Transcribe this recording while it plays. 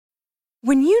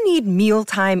When you need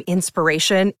mealtime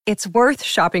inspiration, it's worth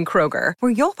shopping Kroger,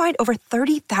 where you'll find over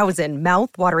 30,000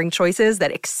 mouth-watering choices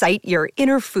that excite your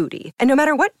inner foodie. And no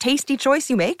matter what tasty choice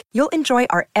you make, you'll enjoy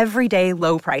our everyday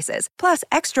low prices, plus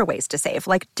extra ways to save,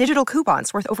 like digital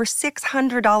coupons worth over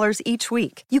 $600 each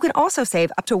week. You can also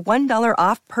save up to $1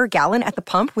 off per gallon at the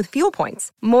pump with fuel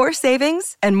points. More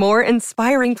savings and more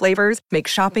inspiring flavors make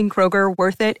shopping Kroger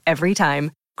worth it every time.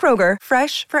 Kroger,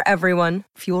 fresh for everyone.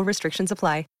 Fuel restrictions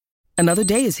apply. Another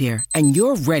day is here, and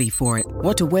you're ready for it.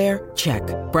 What to wear? Check.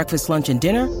 Breakfast, lunch, and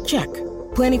dinner? Check.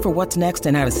 Planning for what's next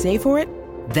and how to save for it?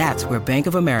 That's where Bank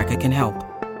of America can help.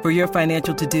 For your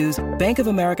financial to-dos, Bank of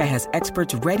America has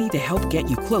experts ready to help get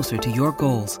you closer to your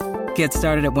goals. Get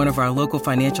started at one of our local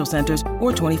financial centers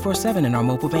or 24/7 in our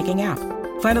mobile banking app.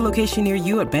 Find a location near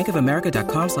you at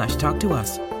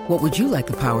bankofamerica.com/talktous. What would you like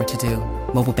the power to do?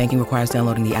 Mobile banking requires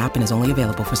downloading the app and is only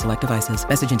available for select devices.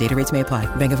 Message and data rates may apply.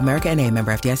 Bank of America N.A.,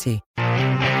 member FDIC.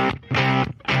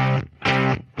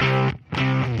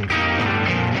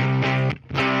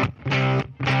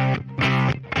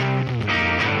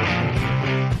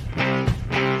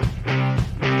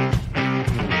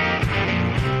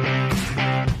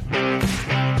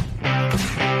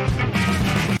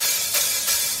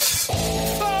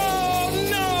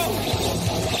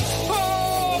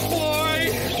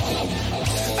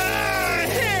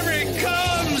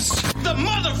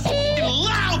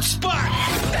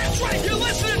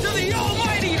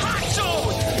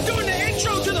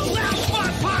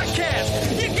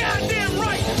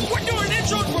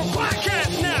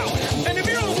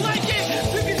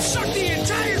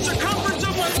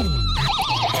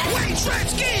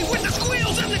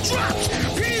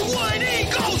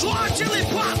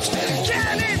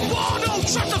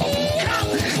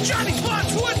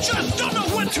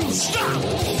 Stop!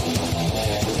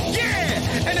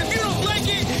 Yeah! And if you don't like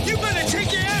it, you better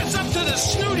take your ass up to the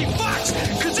snooty box,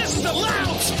 because this is the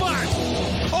loud spot!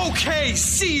 Okay,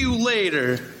 see you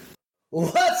later.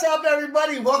 What's up,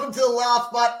 everybody? Welcome to the Loud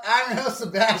Spot. I'm your host,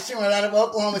 Sebastian, right out of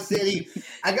Oklahoma City.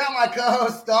 I got my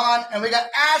co-host, Dawn, and we got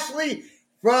Ashley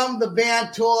from the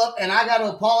band Tulip, and I got to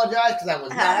apologize because I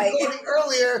was not recording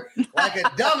earlier like a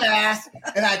dumbass,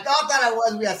 and I thought that I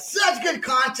was. We had such good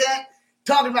content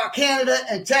talking about Canada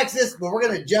and Texas, but we're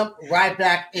going to jump right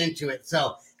back into it.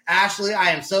 So, Ashley,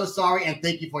 I am so sorry, and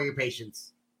thank you for your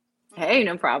patience. Hey,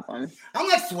 no problem. I'm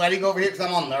like sweating over here because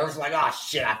I'm all nervous. Like, oh,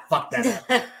 shit, I fucked that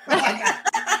up.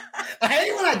 I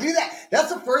hate when I do that.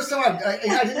 That's the first time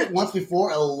I did it once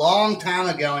before, a long time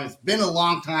ago, and it's been a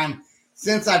long time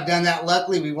since I've done that.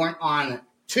 Luckily, we weren't on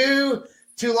too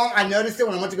long. I noticed it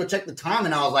when I went to go check the time,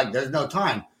 and I was like, there's no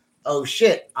time. Oh,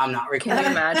 shit, I'm not recording.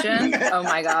 Can you imagine? Oh,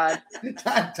 my God.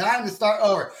 Time to start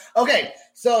over. Okay,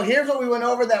 so here's what we went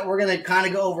over that we're going to kind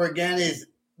of go over again is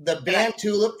the band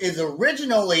Tulip is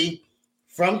originally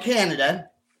from Canada,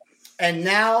 and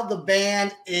now the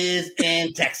band is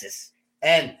in Texas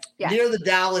and near the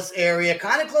Dallas area,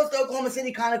 kind of close to Oklahoma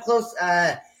City, kind of close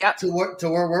to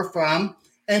where we're from.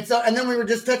 And then we were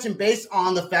just touching base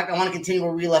on the fact, I want to continue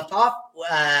where we left off.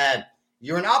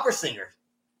 You're an opera singer.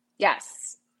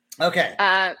 Yes. Okay.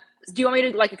 Do you want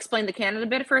me to explain the Canada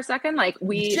bit for a second?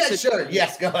 Sure.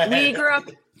 Yes, go ahead. We grew up,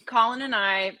 Colin and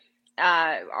I,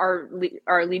 our lead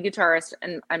guitarist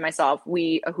and myself,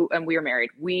 we were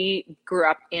married. We grew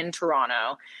up in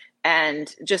Toronto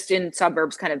and just in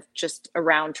suburbs, kind of just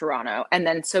around Toronto. And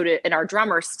then and our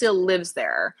drummer still lives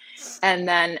there. And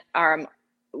then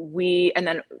we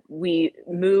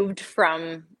moved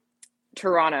from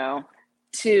Toronto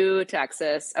to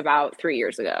Texas about 3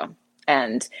 years ago.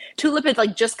 And Tulip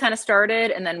had just kind of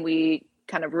started, and then we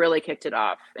kind of really kicked it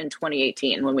off in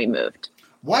 2018 when we moved.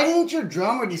 Why didn't your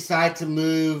drummer decide to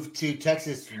move to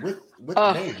Texas with the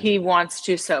band? He wants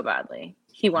to so badly.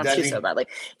 So badly.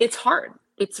 It's hard.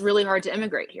 It's really hard to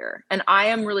immigrate here. And I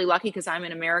am really lucky because I'm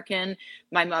an American.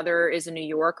 My mother is a New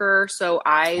Yorker, so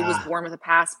I was born with a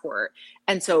passport.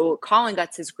 And so Colin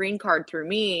gets his green card through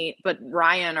me, but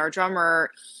Ryan, our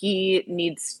drummer, he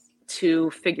needs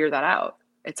to figure that out.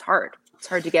 It's hard. It's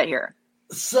hard to get here.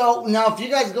 So now if you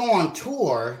guys go on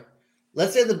tour,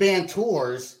 let's say the band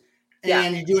tours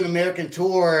and you do an American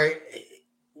tour,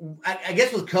 I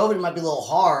guess with COVID, it might be a little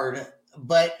hard,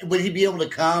 but would he be able to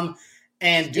come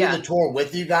and do the tour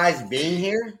with you guys being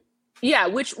here? Yeah,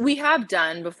 which we have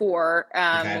done before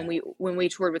when we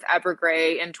toured with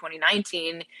Evergrey in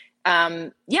 2019.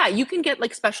 You can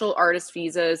get special artist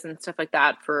visas and stuff like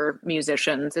that for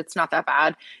musicians. It's not that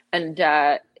bad. And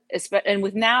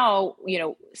with now,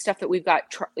 stuff that we've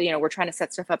got, we're trying to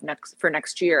set stuff up for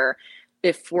next year.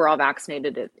 If we're all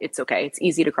vaccinated, it's okay. It's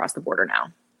easy to cross the border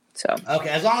now. So okay,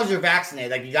 as long as you're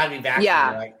vaccinated, you got to be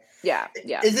vaccinated, right? Yeah.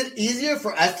 Yeah. Is it easier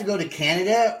for us to go to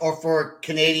Canada or for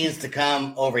Canadians to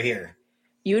come over here?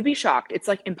 You would be shocked. It's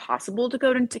like impossible to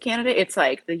go into Canada. It's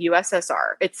like the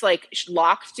USSR. It's like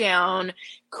locked down,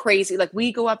 crazy. Like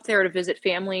we go up there to visit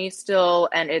family still,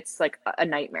 and it's like a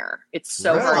nightmare. It's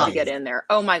so hard to get in there.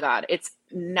 Oh my God. It's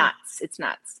nuts. It's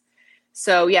nuts.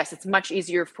 So yes, it's much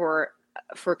easier for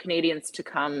Canadians to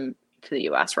come to the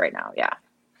US right now. Yeah.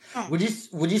 Would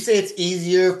you say it's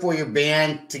easier for your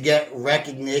band to get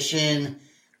recognition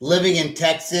living in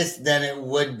Texas than it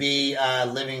would be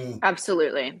living?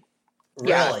 Absolutely.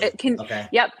 Really? Yeah. Okay.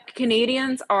 Yep.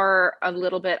 Canadians are a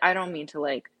little bit, I don't mean to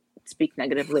like speak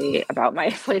negatively about my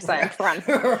place I'm from,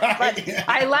 Right. but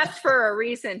I left for a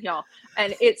reason, y'all.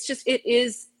 And it's just, it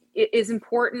is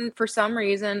important for some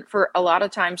reason for a lot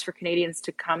of times for Canadians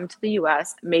to come to the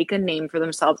US, make a name for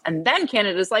themselves. And then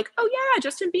Canada's like, oh yeah,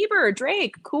 Justin Bieber,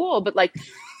 Drake, cool. But like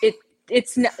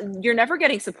you're never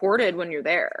getting supported when you're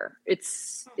there.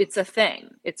 It's a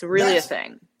thing. It's really a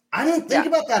thing. I didn't think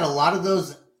about that. A lot of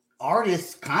those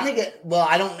artists kind of get,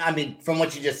 from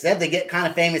what you just said, they get kind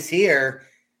of famous here.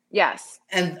 Yes.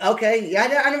 And okay.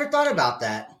 Yeah. I never thought about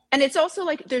that. And it's also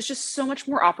like, there's just so much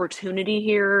more opportunity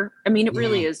here. I mean, it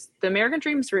really is. The American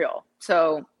dream's real.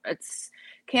 So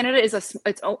Canada is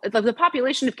the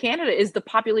population of Canada is the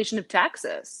population of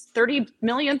Texas. 30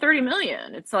 million.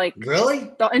 It's like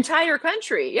really the entire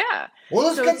country. Yeah.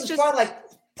 Well, it's just probably like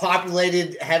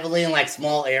populated heavily in like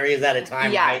small areas at a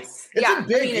time. Yes. Right?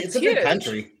 It's a big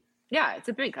country. Yeah, it's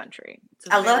a big country.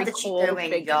 I love that you're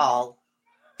doing y'all.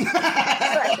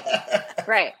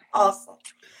 Right. Awesome.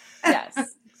 Yes.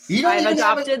 I've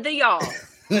adopted the y'all.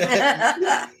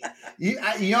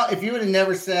 If you would have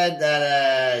never said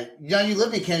that, you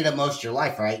lived in Canada most of your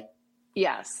life, right?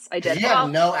 Yes, I did. You have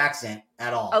no accent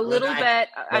at all. A little bit.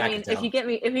 I mean, if you get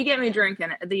me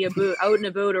drinking, the out and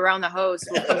about around the house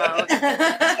will come out.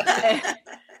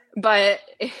 But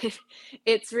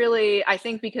it's really, I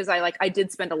think because I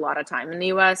did spend a lot of time in the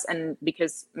US and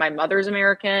because my mother's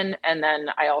American. And then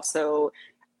I also,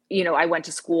 I went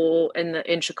to school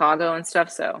in Chicago and stuff.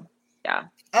 So yeah.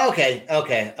 Okay.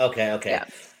 Yeah.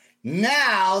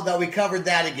 Now that we covered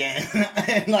that again,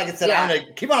 and like I said, I'm going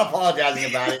to keep on apologizing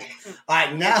about it. All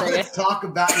right. Now let's talk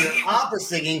about your opera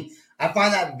singing. I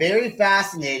find that very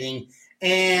fascinating.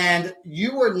 And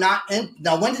you were not in.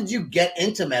 Now, when did you get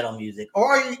into metal music,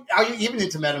 or are you even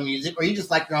into metal music, or you just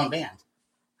like your own band?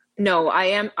 No, I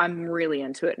am. I'm really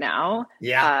into it now.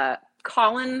 Yeah.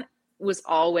 Colin was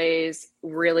always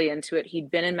really into it. He'd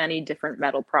been in many different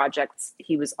metal projects.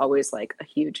 He was always like a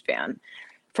huge fan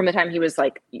from the time he was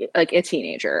like a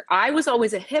teenager. I was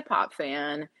always a hip hop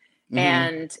fan,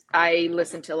 and I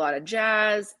listened to a lot of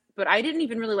jazz, but I didn't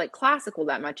even really like classical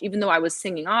that much, even though I was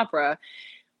singing opera.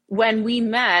 When we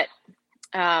met,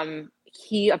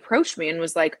 he approached me and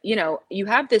was like, you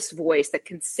have this voice that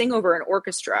can sing over an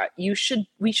orchestra. We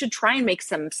should try and make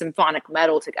some symphonic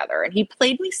metal together. And he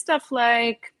played me stuff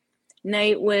like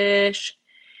Nightwish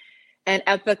and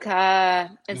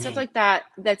Epica and stuff like that.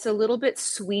 That's a little bit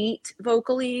sweet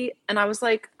vocally. And I was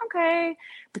like, okay.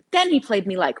 But then he played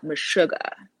me like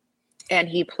Meshuggah. And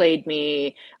he played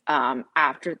me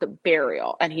After the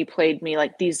Burial. And he played me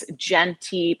like these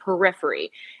Genty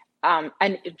Periphery.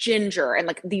 And Ginger and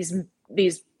like these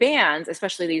bands,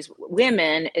 especially these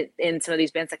women in some of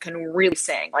these bands that can really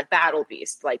sing, like Battle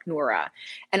Beast, like Nora.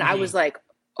 And I was like,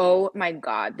 oh my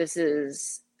God, this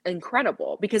is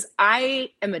incredible, because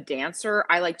I am a dancer.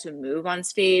 I like to move on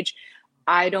stage.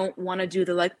 I don't want to do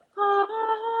the like,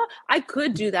 I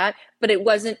could do that, but it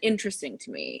wasn't interesting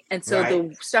to me. And so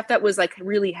the stuff that was like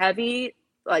really heavy,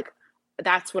 like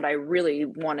that's what I really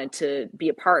wanted to be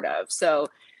a part of. So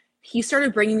he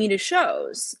started bringing me to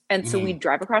shows. And so we'd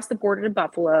drive across the border to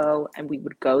Buffalo and we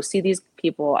would go see these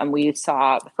people. And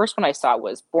the first one I saw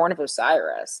was Born of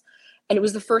Osiris. And it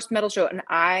was the first metal show. And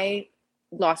I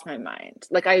lost my mind.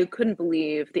 Like I couldn't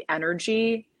believe the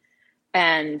energy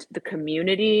and the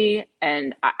community.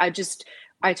 And I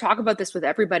talk about this with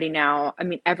everybody now. I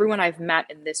mean, everyone I've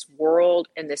met in this world,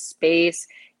 in this space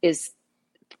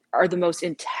are the most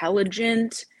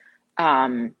intelligent,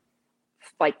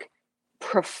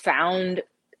 profound,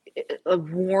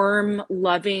 warm,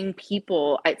 loving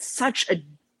people. It's such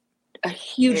a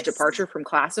huge departure from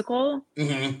classical.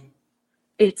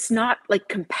 It's not like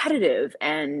competitive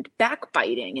and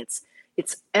backbiting. It's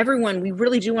everyone. We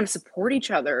really do want to support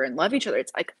each other and love each other.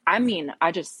 It's like, I mean,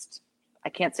 I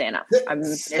can't say enough. I'm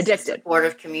addicted. A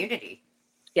supportive community.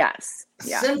 Yes.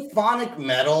 Yeah. Symphonic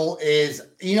metal is,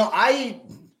 I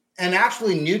am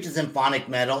actually new to symphonic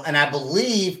metal, and I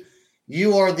believe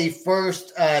you are the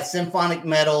first symphonic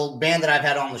metal band that I've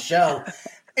had on the show.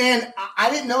 And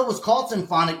I didn't know it was called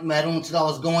symphonic metal until I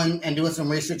was going and doing some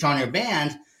research on your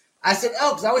band. I said,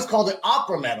 oh, because I always called it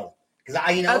opera metal. Because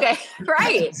okay,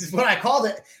 right. This is what I called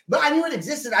it. But I knew it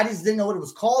existed. I just didn't know what it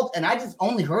was called. And I just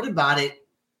only heard about it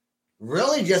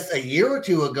really just a year or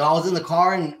two ago. I was in the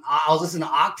car and I was listening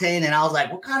to Octane and I was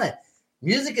like, what kind of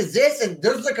music is this? And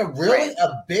there's like a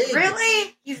big.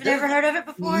 Really? You've never heard of it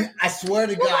before? I swear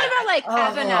to God. What about like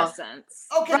Evanescence?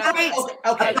 Okay. Right.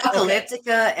 Okay.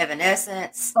 Apocalyptica,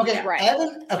 Evanescence. Okay. Right.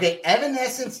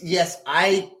 Evanescence. Yes,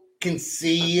 I can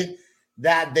see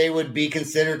that they would be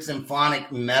considered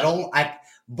symphonic metal.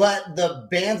 But the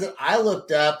bands that I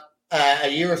looked up a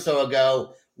year or so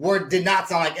ago did not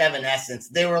sound like Evanescence.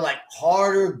 They were like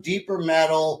harder, deeper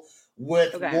metal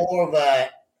with more of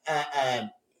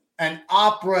an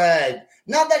opera.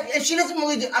 Not that, and she doesn't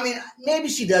really do, I mean, maybe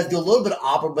she does do a little bit of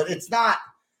opera, but it's not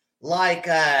like,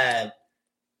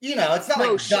 it's not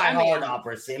like Die Hard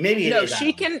opera scene. Maybe it is.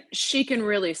 She can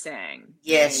really sing.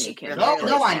 Yes, she can.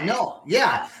 I know.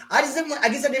 Yeah. I guess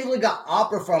I didn't really got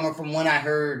opera from her from when I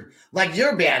heard, like,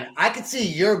 your band. I could see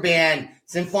your band,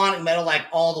 symphonic metal, like,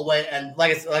 all the way. And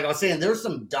like I was saying, there's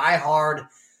some Die Hard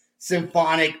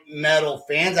symphonic metal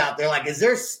fans out there. Like, is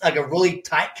there like a really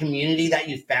tight community that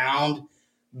you found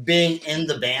being in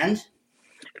the band?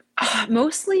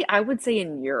 Mostly, I would say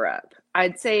in Europe.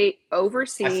 I'd say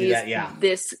overseas,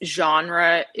 this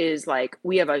genre is like,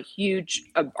 we have a huge,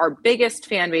 our biggest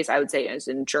fan base, I would say, is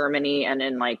in Germany and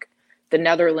in like the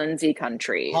Netherlandsy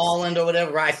countries. Holland or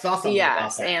whatever. I saw something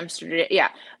about that. Amsterdam. Yeah.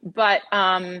 But,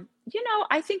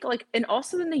 I think like, and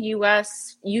also in the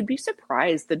US, you'd be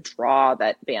surprised the draw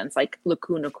that bands like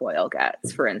Lacuna Coil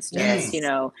gets, for instance,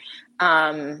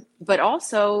 but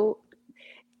also,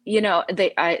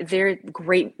 they're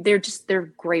great.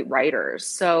 They're great writers.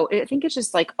 So I think it's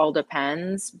just like all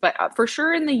depends, but for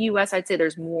sure in the US, I'd say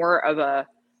there's more of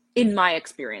in my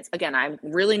experience, again, I'm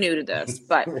really new to this,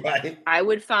 but right. I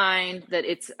would find that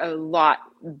it's a lot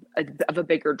of a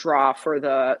bigger draw for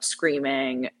the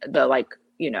screaming, the like,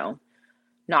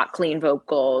 not clean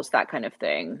vocals, that kind of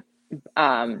thing,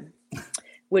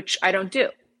 which I don't do,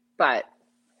 but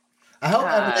I hope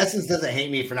Evanescence doesn't hate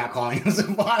me for not calling him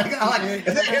symphonic. I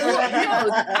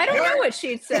don't know what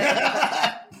she'd say.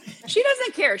 She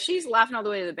doesn't care. She's laughing all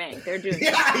the way to the bank. They're doing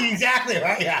exactly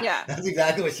right. Yeah, that's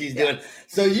exactly what she's doing.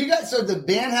 So the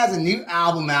band has a new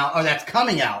album out, or that's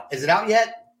coming out. Is it out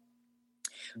yet?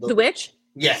 The Witch?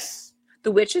 Yes. The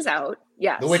Witch is out.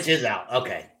 Yes. The Witch is out.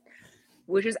 Okay.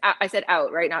 Which is out. I said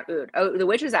out, right? Not ood. Oh, The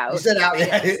Witch is out. You said out.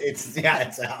 Yeah,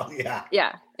 it's out. Yeah.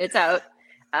 Yeah, it's out.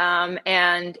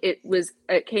 And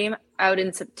it came out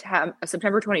in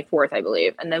September 24th, I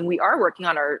believe. And then we are working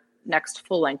on our next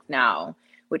full length now,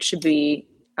 which should be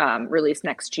released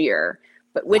next year.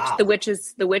 But The Witch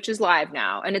is live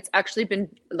now, and it's actually been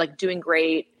like doing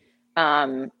great.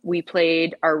 We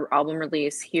played our album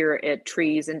release here at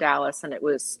Trees in Dallas, and it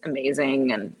was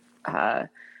amazing. And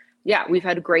we've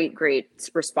had a great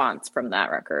response from the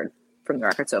record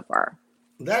so far.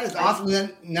 That is awesome.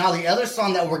 Then now the other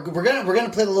song that we're gonna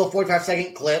play the little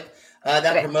 45-second clip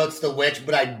that promotes The Witch,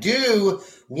 but I do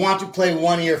want to play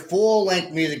one of your full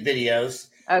length music videos.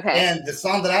 Okay. And the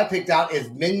song that I picked out is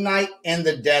 "Midnight in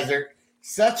the Desert."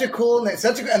 And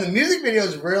the music video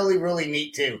is really, really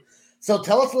neat too. So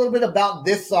tell us a little bit about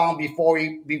this song before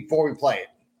we play it.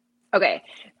 Okay,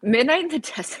 "Midnight in the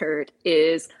Desert"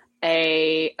 is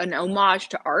an homage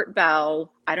to Art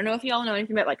Bell. I don't know if y'all know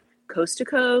anything about like Coast to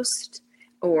Coast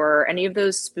or any of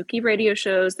those spooky radio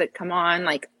shows that come on,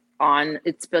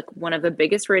 it's like one of the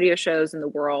biggest radio shows in the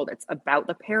world. It's about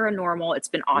the paranormal. It's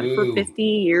been on for 50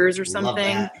 years or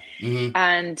something. Mm-hmm.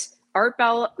 And Art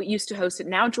Bell used to host it.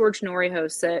 Now George Norrie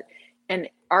hosts it. And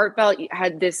Art Bell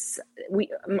had this,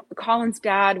 Colin's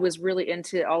dad was really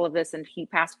into all of this, and he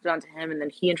passed it on to him, and then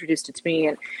he introduced it to me.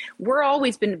 And we're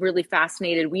always been really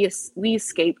fascinated. We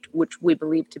escaped, which we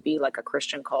believe to be like a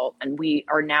Christian cult, and we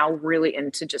are now really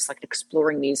into just like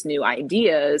exploring these new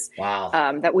ideas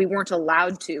that we weren't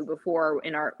allowed to before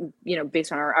in our,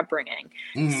 based on our upbringing.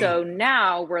 Mm-hmm. So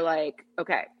now we're like,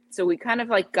 okay, so we kind of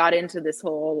like got into this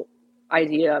whole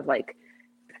idea of like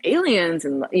aliens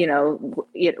and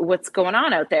what's going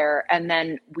on out there, and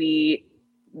then we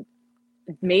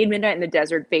made Midnight in the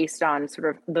Desert based on sort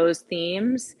of those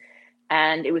themes.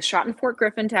 And it was shot in Fort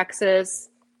Griffin, Texas.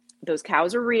 Those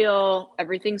cows are real,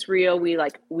 everything's real.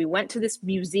 We went to this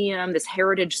museum, this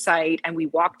heritage site, and we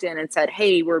walked in and said,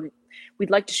 hey, we'd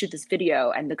like to shoot this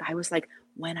video. And the guy was like,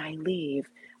 when I leave,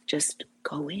 just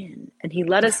go in. And he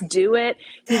let us do it.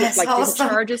 He didn't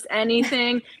charge us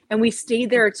anything. And we stayed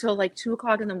there till like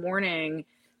 2:00 in the morning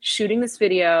shooting this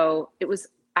video. It was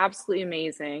absolutely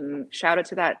amazing. Shout out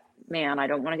to that man, I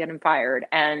don't want to get him fired.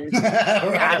 And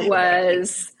Right.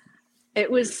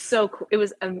 it was so cool. It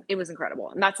was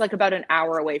incredible. And that's like about an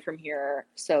hour away from here.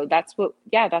 So that's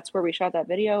where we shot that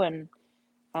video. And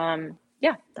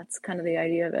that's kind of the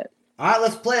idea of it. All right,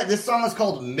 let's play it. This song is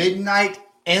called Midnight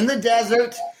in the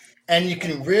Desert, and you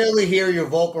can really hear your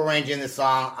vocal range in this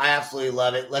song. I absolutely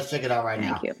love it. Let's check it out right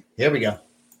now. Thank you. Here we go.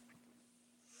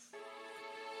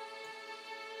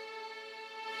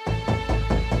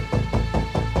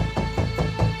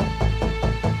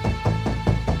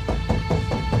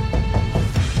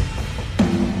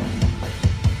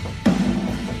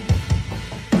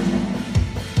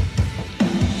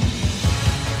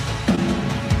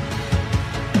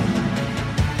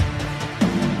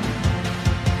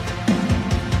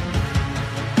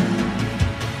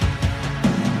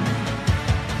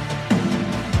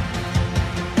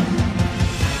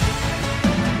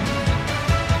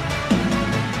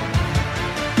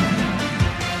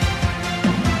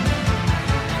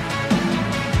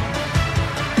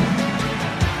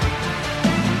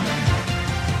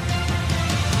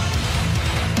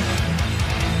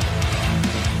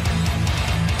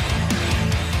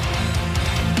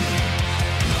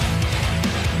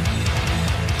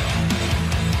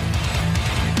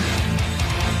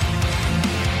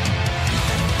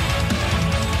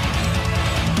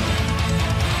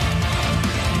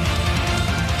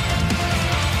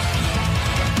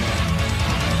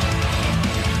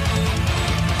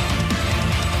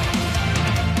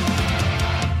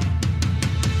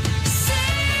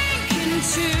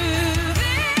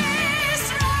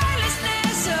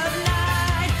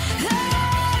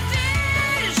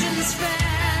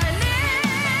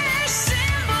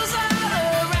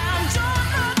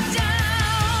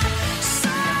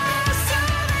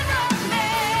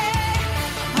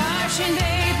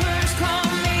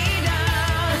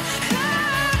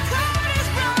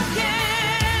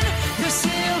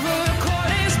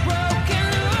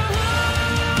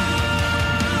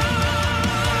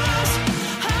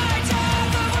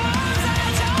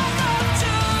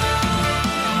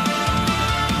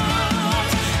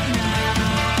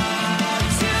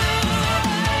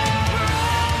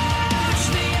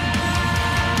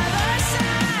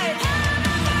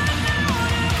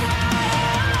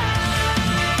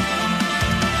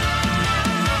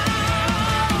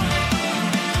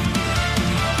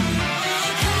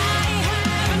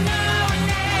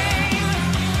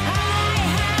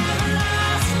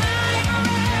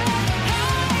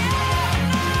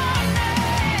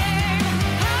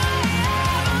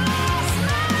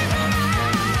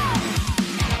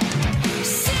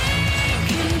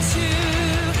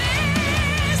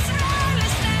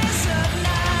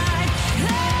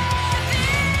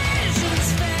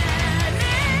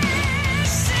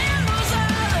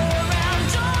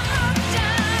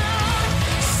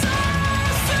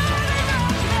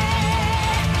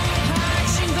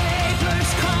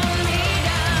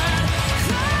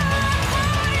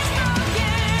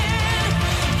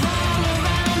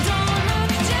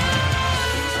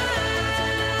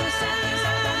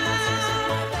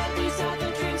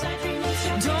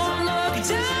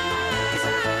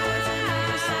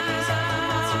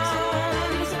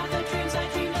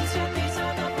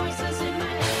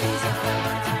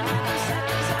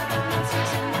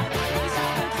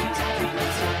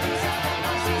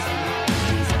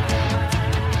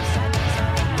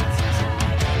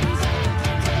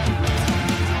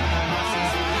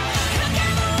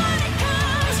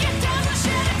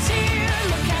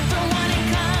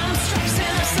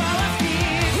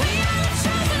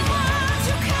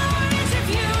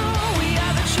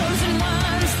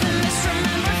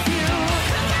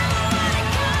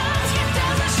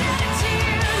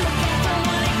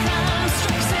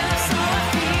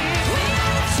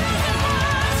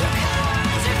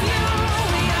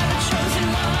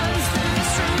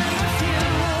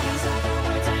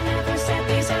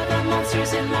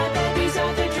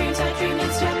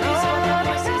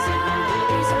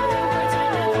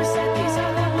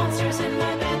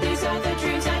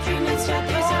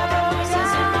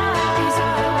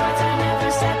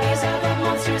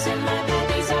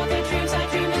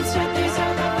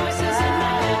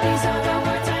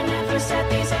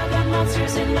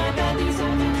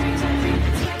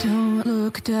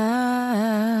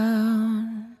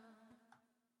 down.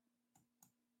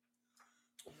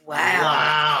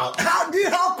 Wow.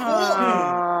 How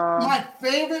cool. My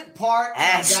favorite part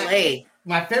Ashley.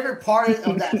 My favorite part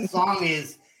of that song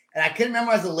is, and I couldn't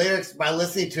memorize the lyrics by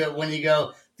listening to it, when you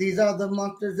go, "These are the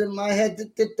monsters in my head."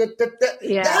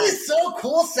 Yeah. That is so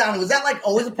cool sounding. Was that like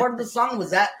always a part of the song?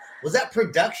 Was that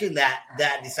production that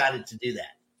decided to do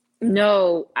that?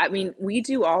 No, I mean, we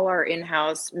do all our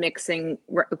in-house mixing,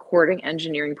 recording,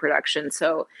 engineering, production.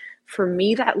 So for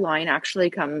me, that line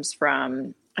actually comes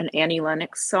from an Annie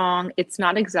Lennox song. It's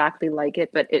not exactly like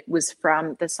it, but it was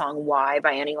from the song Why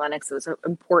by Annie Lennox. It was an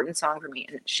important song for me.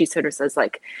 And she sort of says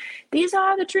like, these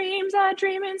are the dreams I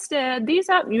dream instead. These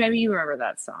are, maybe you remember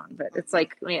that song, but it's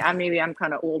like, I mean, maybe I'm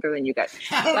kind of older than you guys.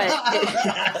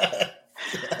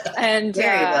 And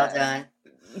Very well done.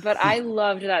 but I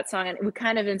loved that song, and it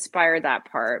kind of inspired that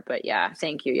part. But yeah,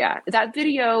 thank you. Yeah, that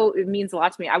video, it means a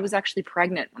lot to me. I was actually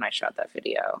pregnant when I shot that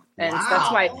video, and so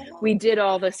that's why we did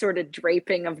all the sort of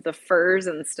draping of the furs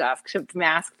and stuff to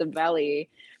mask the belly.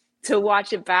 To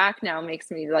watch it back now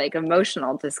makes me like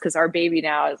emotional, just because our baby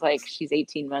now is like, she's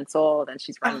 18 months old and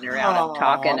she's running around and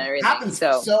talking and everything. Happens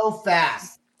so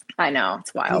fast. I know,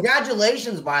 it's wild.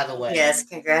 Congratulations, by the way. Yes,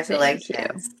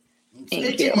 congratulations.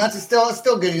 18 months is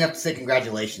still good enough to say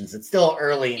congratulations. It's still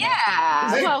early.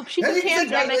 Yeah. Well, she's a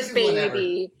pandemic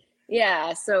baby.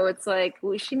 Yeah. So it's like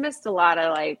she missed a lot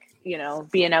of like,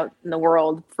 being out in the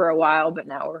world for a while, but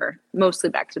now we're mostly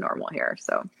back to normal here.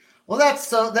 So. Well,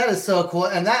 that is so cool.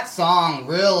 And that song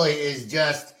really is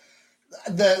just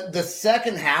the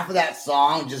second half of that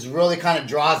song just really kind of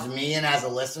draws me in as a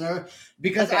listener,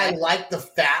 because I like the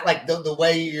fact, like the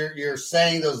way you're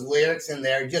saying those lyrics in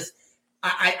there. Just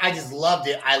I just loved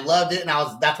it. I loved it, and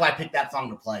that's why I picked that song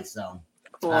to play. So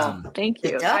cool. Thank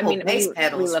you. The double bass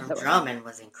pedals from drumming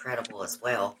was incredible as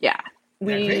well. Yeah,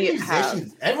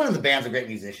 everyone in the band's a great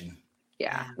musician.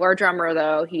 Yeah, our drummer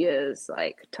though, he is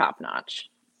like top notch.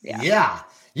 Yeah.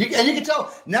 You can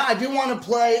tell. Now I do want to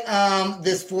play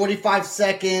this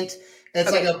 45-second.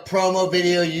 It's like a promo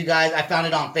video. You guys, I found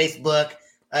it on Facebook.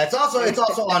 It's also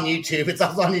on YouTube. It's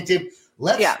also on YouTube.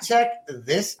 Let's check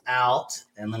this out,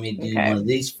 and let me do one of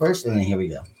these first, and then here we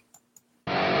go.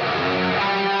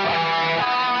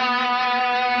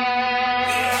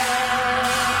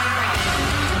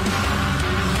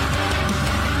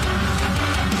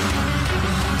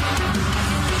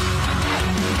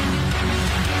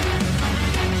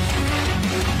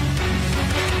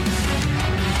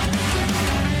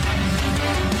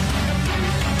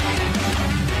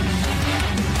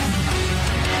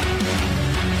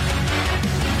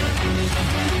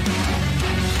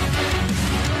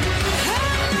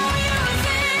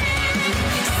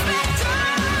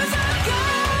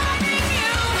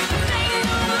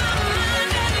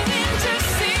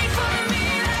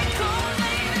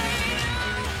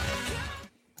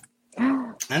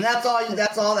 And that's all you get.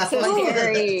 It's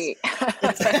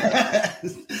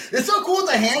so cool with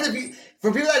the hands.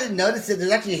 For people that didn't notice it,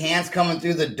 there's actually hands coming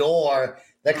through the door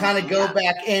that kind of go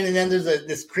back in, and then there's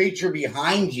this creature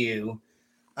behind you.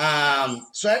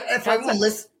 So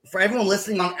for everyone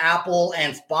listening on Apple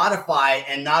and Spotify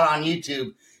and not on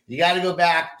YouTube, you got to go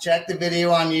back, check the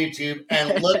video on YouTube,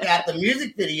 and look at the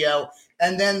music video,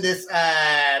 and then this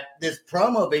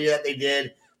promo video that they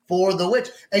did for The Witch.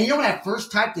 And when I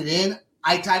first typed it in,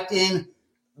 I typed in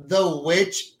The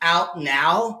Witch Out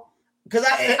Now, but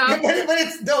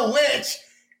it's The Witch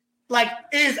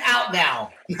is out now,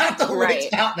 not The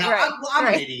Witch Out Now. I'm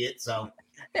an idiot, so.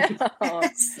 No,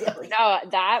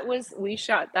 we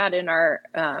shot that in our.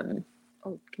 Can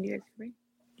you guys hear me?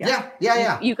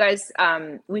 Yeah. You guys,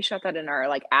 we shot that in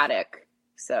our attic.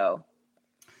 So.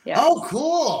 Yeah. Oh,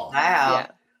 cool! Wow. Yeah.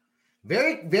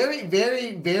 Very, very,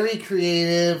 very, very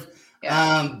creative.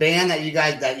 Band that you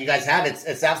guys have.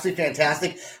 It's absolutely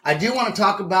fantastic. I do want to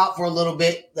talk about for a little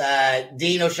bit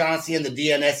Dean O'Shaughnessy and the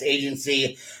DNS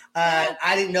agency.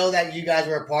 I didn't know that you guys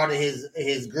were a part of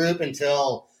his group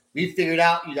until we figured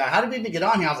out, how did we even get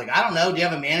on here? I was like, I don't know. Do you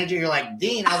have a manager? You're like,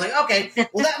 Dean. I was like, okay,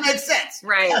 well, that makes sense.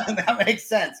 Right. That makes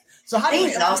sense. So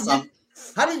Dean's awesome.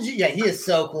 How did you, he is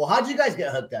so cool. How did you guys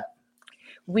get hooked up?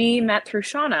 We met through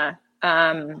Shauna.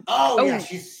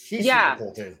 She's super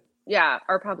cool too. Yeah,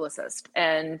 our publicist.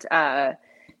 And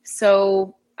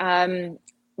so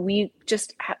we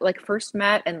just first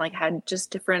met and had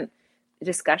just different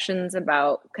discussions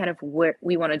about kind of what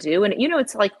we want to do. And,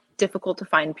 it's difficult to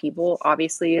find people,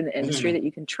 obviously, in the industry that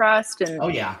you can trust and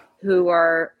who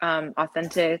are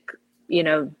authentic,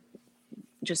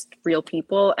 just real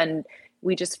people. And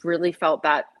we just really felt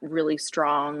that really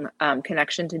strong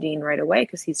connection to Dean right away,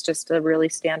 because he's just a really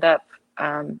stand-up,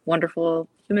 wonderful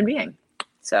human being.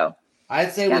 So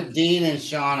I'd say with Dean and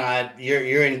Shauna,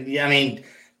 you're in. I mean,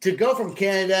 to go from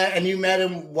Canada and you met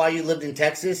him while you lived in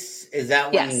Texas. Is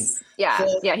that when? Yes. Yeah.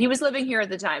 So, he was living here at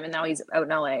the time, and now he's out in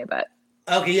LA. But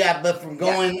okay, but from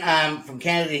going from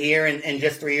Canada here and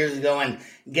just 3 years ago and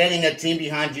getting a team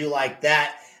behind you like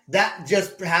that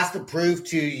just has to prove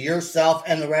to yourself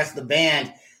and the rest of the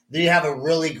band that you have a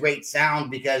really great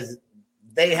sound, because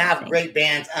they have great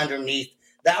bands underneath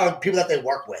that are people that they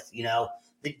work with,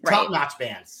 the top-notch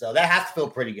bands. So that has to feel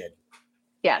pretty good.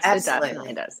 Yes, absolutely. It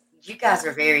definitely does. You guys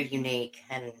are very unique,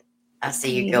 and I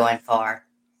see you going far.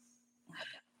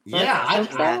 Yeah, I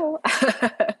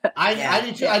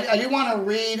do too. I do want to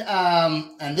read,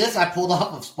 and this I pulled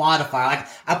off of Spotify.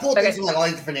 I pulled things from all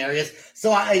these different areas.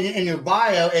 So in your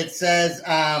bio, it says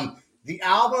the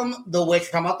album "The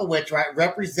Witch," talking about the witch, right,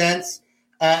 represents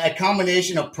a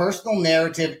combination of personal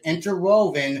narrative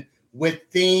interwoven with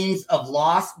themes of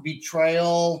loss,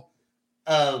 betrayal,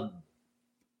 my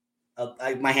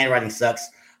handwriting sucks.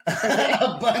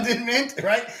 Abandonment,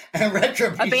 right? And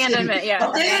retribution. Abandonment, yeah.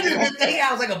 Abandonment.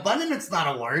 I was like, abandonment's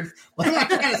not a word. What am I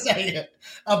trying to say?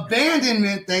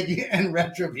 Abandonment, thank you, and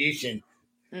retribution.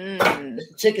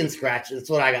 Chicken scratch. That's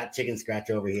what I got. Chicken scratch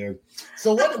over here.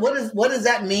 So what does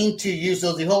that mean to you?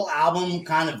 So is the whole album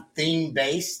kind of theme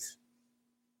based?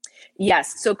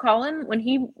 Yes. So Colin, when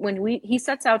he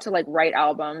sets out to like write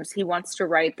albums, he wants to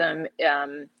write them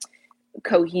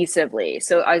cohesively,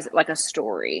 so as like a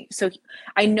story. So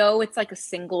I know it's like a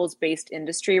singles based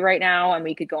industry right now, and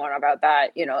we could go on about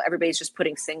that. Everybody's just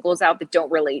putting singles out that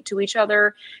don't relate to each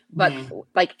other, but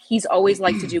like he's always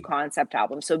liked to do concept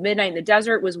albums. So Midnight in the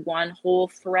Desert was one whole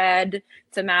thread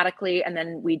thematically, and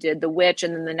then we did The Witch,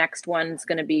 and then the next one's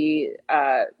going to be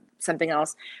something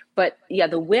else. But yeah,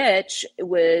 The Witch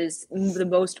was the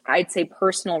most, I'd say,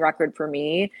 personal record for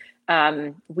me.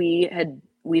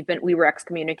 We were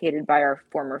excommunicated by our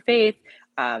former faith.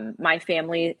 My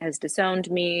family has disowned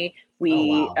me.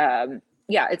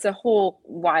 It's a whole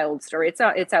wild story. It's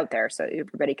out there, so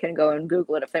everybody can go and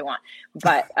Google it if they want.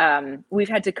 But we've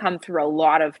had to come through a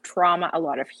lot of trauma, a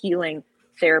lot of healing,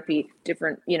 therapy,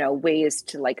 different ways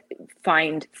to like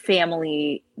find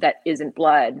family that isn't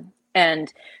blood.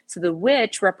 And so The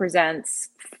Witch represents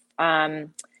 5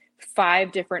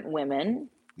 different women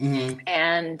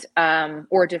and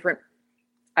or different,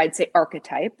 I'd say,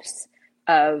 archetypes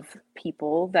of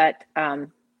people that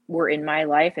were in my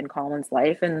life and Colin's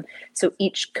life. And so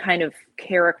each kind of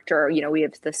character, we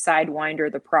have the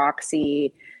Sidewinder, the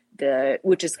Proxy,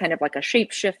 which is kind of like a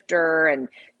shapeshifter, and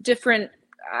different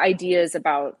ideas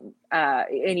about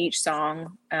in each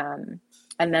song.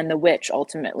 And then the witch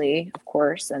ultimately, of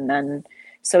course. And then,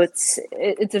 so it's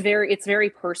very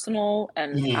personal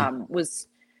and was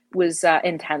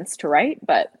intense to write,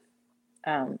 but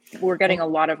we're getting a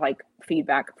lot of like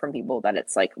feedback from people that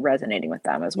it's like resonating with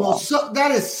them as well. Well, so that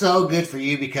is so good for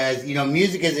you because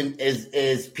music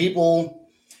is people,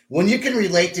 when you can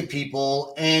relate to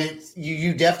people, and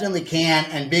you definitely can.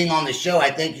 And being on the show,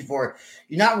 I thank you for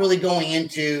you're not really going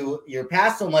into your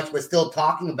past so much, but still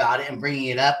talking about it and bringing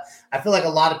it up. I feel like a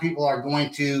lot of people are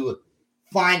going to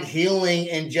find healing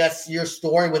in just your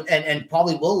story and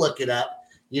probably will look it up,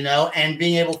 and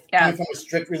being able to come from a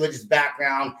strict religious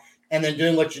background. And then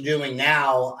doing what you're doing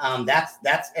now,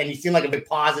 that's and you seem like a big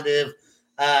positive,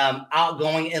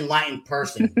 outgoing, enlightened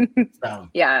person. So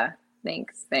yeah,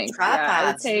 thanks.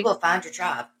 Tribe you will find your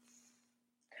tribe.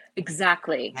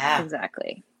 Exactly. Yeah.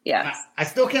 Exactly. Yes. I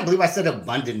still can't believe I said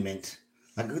abandonment.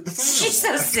 She's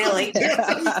so silly.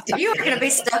 You were going to be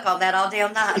stuck on that all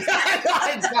damn night.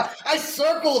 I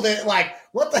circled it like,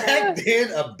 what the heck,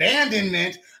 dude?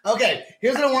 Abandonment. Okay,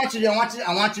 here's what I want you to do.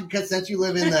 I want you because since you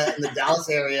live in the Dallas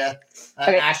area,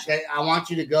 Ashley, I want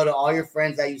you to go to all your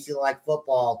friends that you see like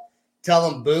football. Tell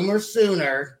them Boomer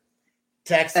Sooner.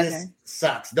 Texas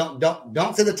sucks. Don't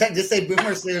say the Just say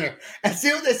Boomer Sooner and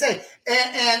see what they say.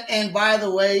 And by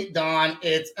the way, Dawn,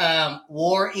 it's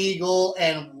War Eagle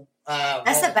and.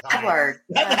 That's a bad word.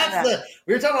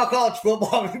 We were talking about college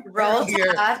football. Roll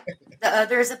Tide. The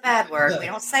other is a bad word. We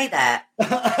don't say that.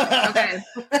 Okay.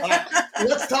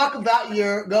 Let's talk about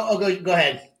your go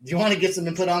ahead. Do you want to get some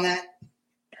input on that?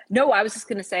 No, I was just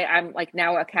going to say I'm like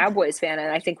now a Cowboys fan,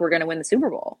 and I think we're going to win the Super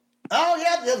Bowl. Oh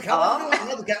yeah, the Cowboys.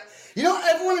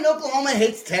 Everyone in Oklahoma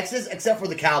hates Texas except for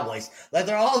the Cowboys. Like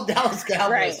they're all Dallas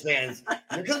Cowboys fans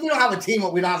because we don't have a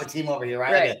team. We don't have a team over here,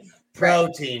 right? Like pro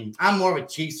team. I'm more of a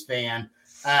Chiefs fan.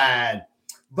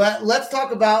 But let's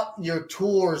talk about your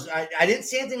tours. I didn't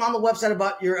see anything on the website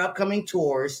about your upcoming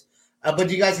tours, but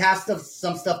do you guys have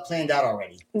some stuff planned out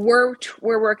already? We're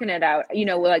working it out.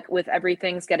 Like with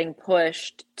everything's getting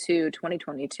pushed to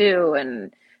 2022,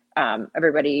 and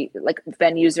everybody, like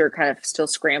venues are kind of still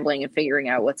scrambling and figuring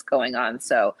out what's going on.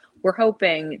 So we're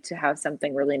hoping to have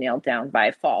something really nailed down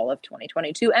by fall of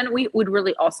 2022. And we would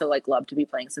really also love to be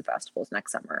playing some festivals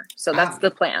next summer. So that's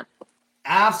the plan.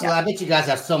 Absolutely. Yeah. I bet you guys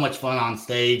have so much fun on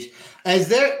stage. Is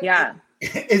there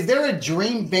a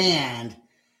dream band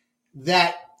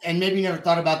that, and maybe you never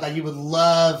thought about that, you would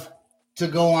love to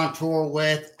go on tour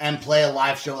with and play a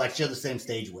live show, like share the same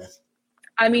stage with?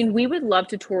 I mean, we would love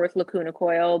to tour with Lacuna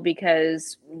Coil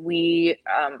because we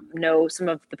know some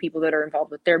of the people that are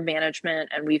involved with their management,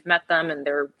 and we've met them, and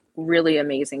they're really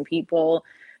amazing people,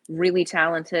 really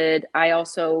talented. I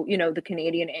also, the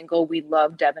Canadian angle, we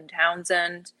love Devin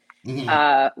Townsend,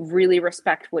 really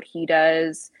respect what he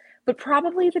does, but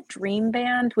probably the dream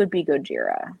band would be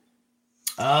Gojira.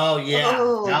 Oh, yeah.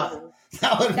 Oh.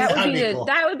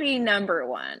 That would be number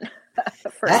one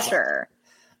for sure.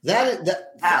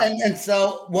 And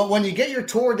so when you get your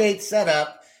tour date set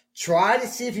up, try to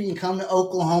see if you can come to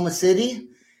Oklahoma City.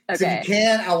 Okay. So if you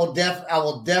can, I will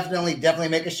definitely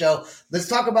make a show. Let's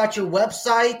talk about your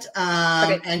website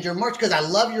and your merch, because I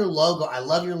love your logo.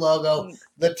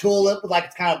 The tulip, like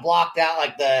it's kind of blocked out,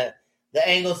 like the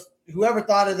angles. Whoever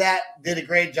thought of that did a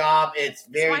great job. It's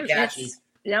very catchy.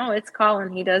 It's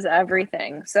Colin. He does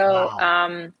everything. So,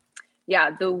 wow.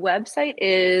 The website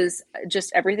is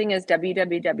just everything is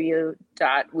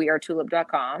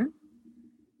www.wearetulip.com.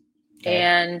 Okay.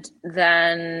 And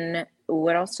then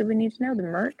what else do we need to know? The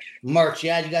merch? Merch,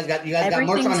 yeah. You guys got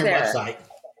merch on your website.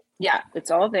 Yeah,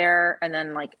 it's all there. And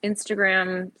then like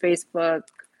Instagram, Facebook,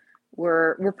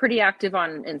 we're pretty active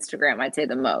on Instagram, I'd say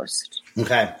the most.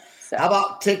 Okay. So. How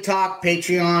about TikTok,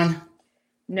 Patreon?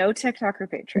 No TikTok or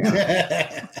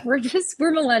Patreon. we're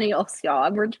millennials,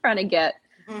 y'all. We're trying to get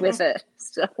with it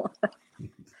still.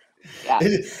 Yeah.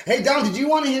 Hey, Don, did you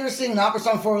want to hear us sing an opera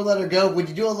song before we let her go? Would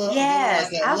you do a little,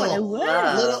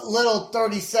 little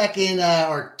 30-second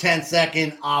or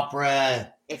 10-second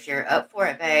opera? If you're up for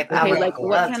it, babe. Okay,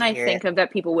 what can I think of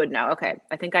that people would know? Okay,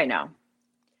 I think I know.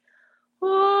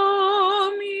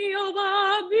 Oh, mio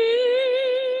bambino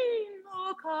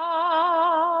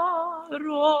caro,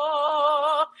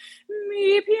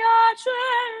 mi piace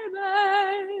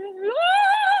bello.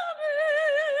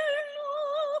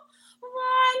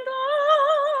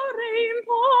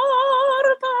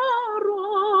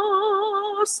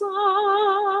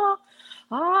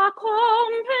 A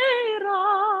comprar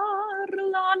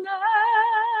l'anello.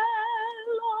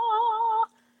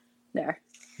 There.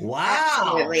 Wow.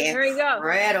 Absolutely there you go.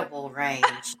 Incredible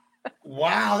range.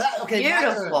 Wow. Okay.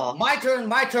 Beautiful. My turn.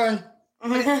 No,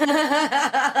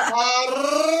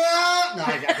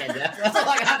 I can't do that. That's all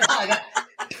I got.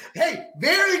 Hey,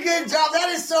 very good job. That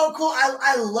is so cool.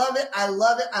 I love it. I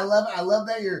love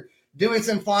that you're doing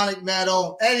symphonic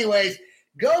metal. Anyways,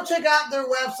 go check out their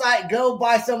website. Go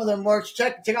buy some of their merch.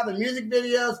 Check out their music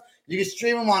videos. You can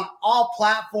stream them on all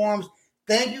platforms.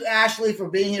 Thank you, Ashley, for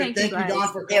being here. Thank you,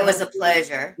 Dawn, for coming. It was a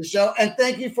pleasure. The show, and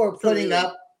thank you for putting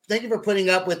up. Thank you for putting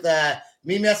up with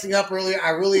me messing up earlier. I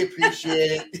really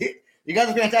appreciate it. You guys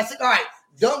are fantastic. All right,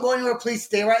 don't go anywhere. Please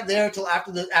stay right there until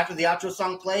after the outro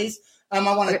song plays. I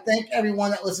want to thank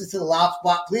everyone that listens to The Loud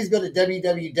Spot. Please go to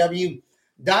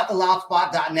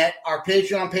www.theloudspot.net. Our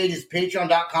Patreon page is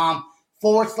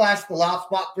patreon.com/The Loud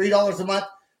Spot. $3 a month.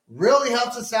 Really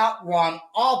helps us out. We're on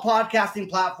all podcasting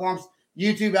platforms,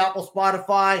 YouTube, Apple,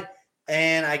 Spotify.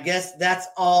 And I guess that's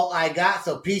all I got.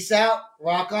 So peace out.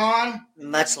 Rock on.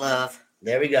 Much love.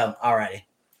 There we go. All righty.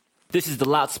 This is The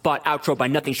Loud Spot outro by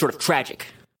nothing short of tragic.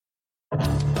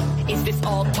 Is this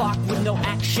all talk with no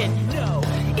action? No.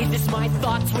 Is this my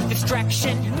thoughts with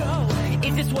distraction? No.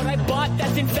 Is this what I bought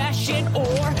that's in fashion?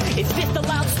 Or is this The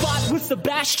Loud Spot with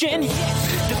Sebastian?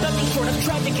 Yes. Does nothing short of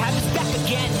tragic have us back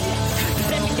again? Yes.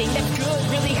 Does everything that's good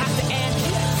really have to end?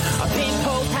 Yes. Our pin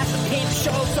post has a pin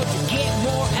show, so to get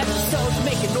more episodes,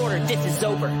 make an order, this is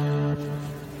over.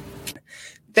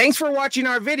 Thanks for watching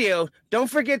our video. Don't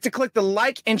forget to click the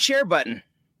like and share button.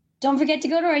 Don't forget to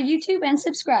go to our YouTube and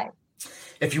subscribe.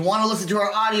 If you want to listen to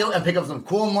our audio and pick up some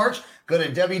cool merch, go to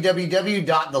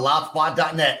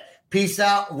www.theloudspot.net. Peace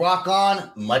out, rock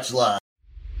on, much love.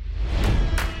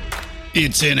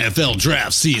 It's NFL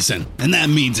draft season, and that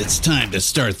means it's time to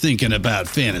start thinking about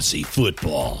fantasy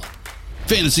football.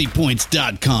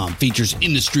 FantasyPoints.com features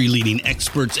industry-leading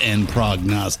experts and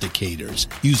prognosticators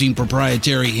using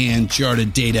proprietary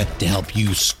hand-charted data to help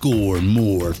you score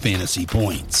more fantasy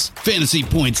points.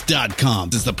 FantasyPoints.com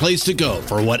is the place to go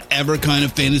for whatever kind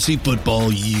of fantasy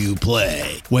football you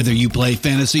play. Whether you play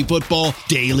fantasy football,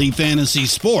 daily fantasy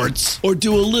sports, or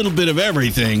do a little bit of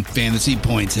everything, Fantasy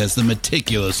Points has the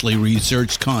meticulously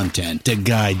researched content to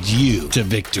guide you to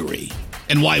victory.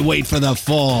 And why wait for the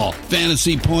fall?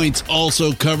 Fantasy Points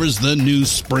also covers the new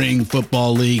spring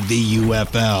football league, the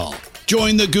UFL.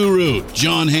 Join the guru,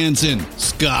 John Hansen,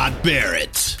 Scott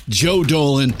Barrett, Joe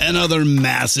Dolan, and other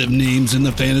massive names in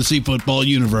the fantasy football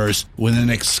universe with an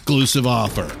exclusive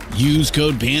offer. Use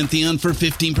code Pantheon for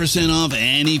 15% off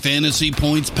any Fantasy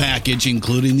Points package,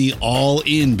 including the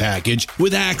all-in package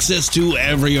with access to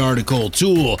every article,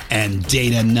 tool, and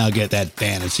data nugget that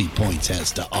Fantasy Points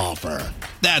has to offer.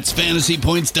 That's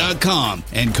fantasypoints.com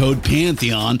and code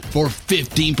Pantheon for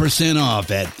 15%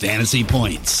 off at Fantasy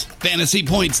Points.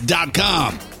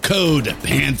 Fantasypoints.com, code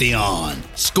Pantheon.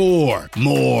 Score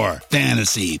more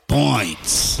fantasy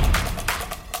points.